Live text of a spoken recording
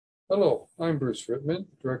Hello, I'm Bruce Rittmann,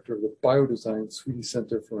 Director of the Biodesign Sweetie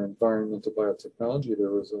Center for Environmental Biotechnology at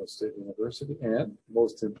Arizona State University, and,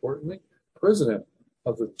 most importantly, President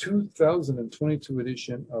of the 2022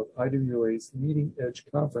 edition of IWA's Leading Edge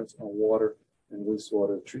Conference on Water and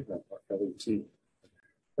Wastewater Treatment, or LET.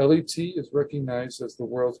 LET is recognized as the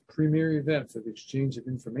world's premier event for the exchange of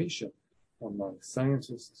information among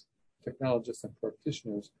scientists, technologists, and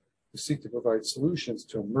practitioners who seek to provide solutions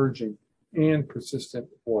to emerging and persistent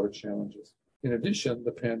water challenges. In addition,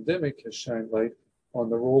 the pandemic has shined light on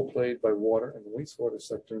the role played by water and the wastewater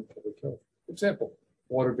sector in public health. For example,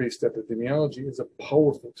 water-based epidemiology is a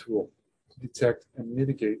powerful tool to detect and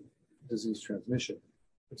mitigate disease transmission.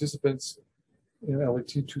 Participants in LET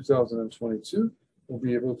 2022 will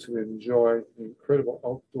be able to enjoy the incredible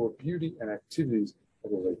outdoor beauty and activities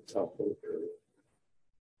of the Lake Tahoe area.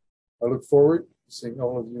 I look forward to seeing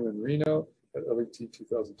all of you in Reno at LET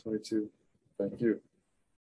 2022. Thank you.